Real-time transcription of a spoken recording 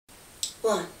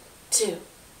1, 2,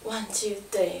 1, 2,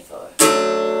 3, 4.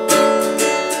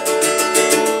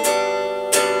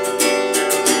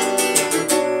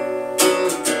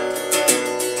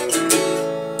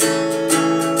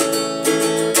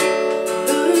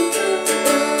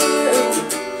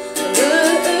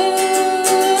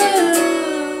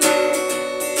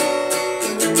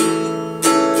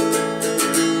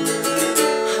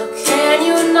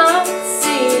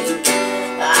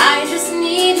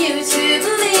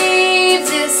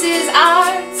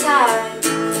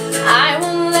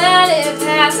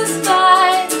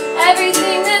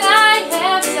 Everything that I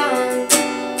have done,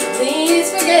 please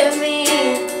forgive me.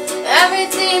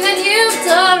 Everything that you've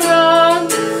done wrong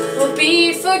will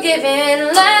be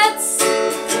forgiven. Let's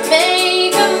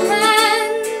make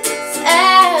amends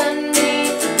and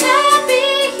be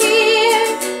happy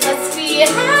here. Let's be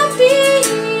happy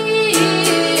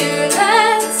here.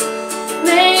 Let's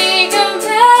make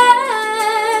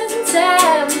amends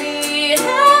and be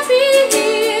happy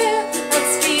here.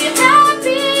 Let's be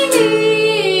happy here.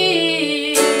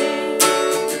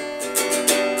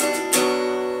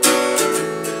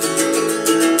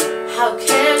 How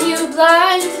can you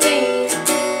blindly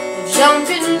jump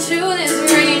into this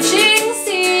raging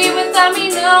sea without me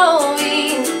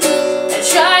knowing? I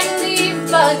tried to leave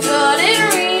but couldn't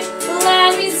reach the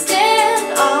land we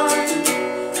stand on.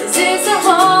 Is this a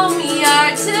home we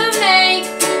are to make?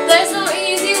 There's no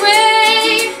easy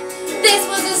way. This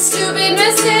was a stupid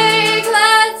mistake.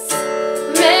 Let's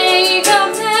make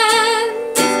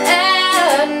amends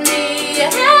and be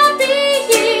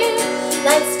happy here.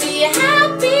 Let's be happy.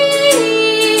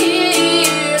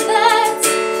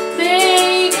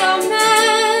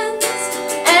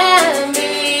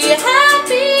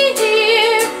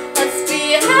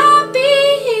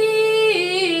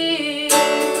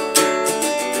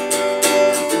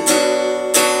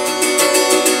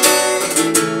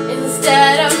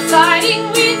 Instead of fighting,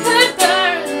 we could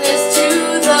burn this to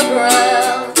the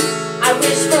ground. I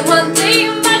wish for one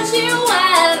thing, but you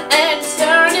went and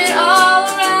turned it all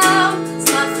around. There's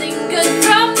nothing good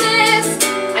from this.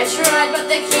 I tried, but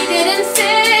the key didn't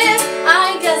fit.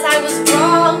 I guess I was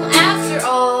wrong after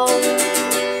all.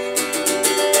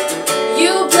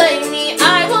 You blame me,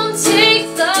 I won't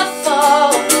take the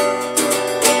fall.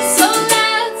 So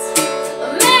let's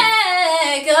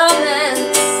make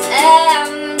amends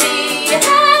and be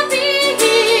happy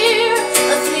here.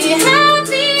 Let's be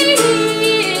happy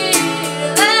here.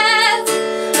 Let's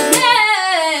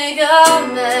make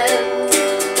amends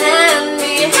and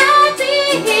be happy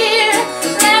here.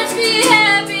 Let's be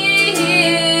happy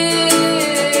here.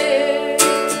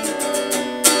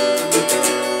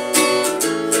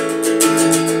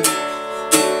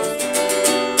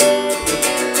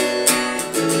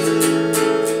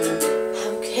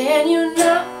 How can you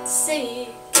not see?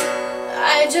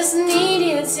 I just need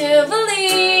you to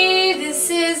believe this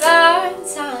is our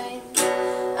time.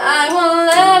 I won't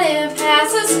let it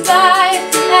pass us by.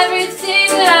 Everything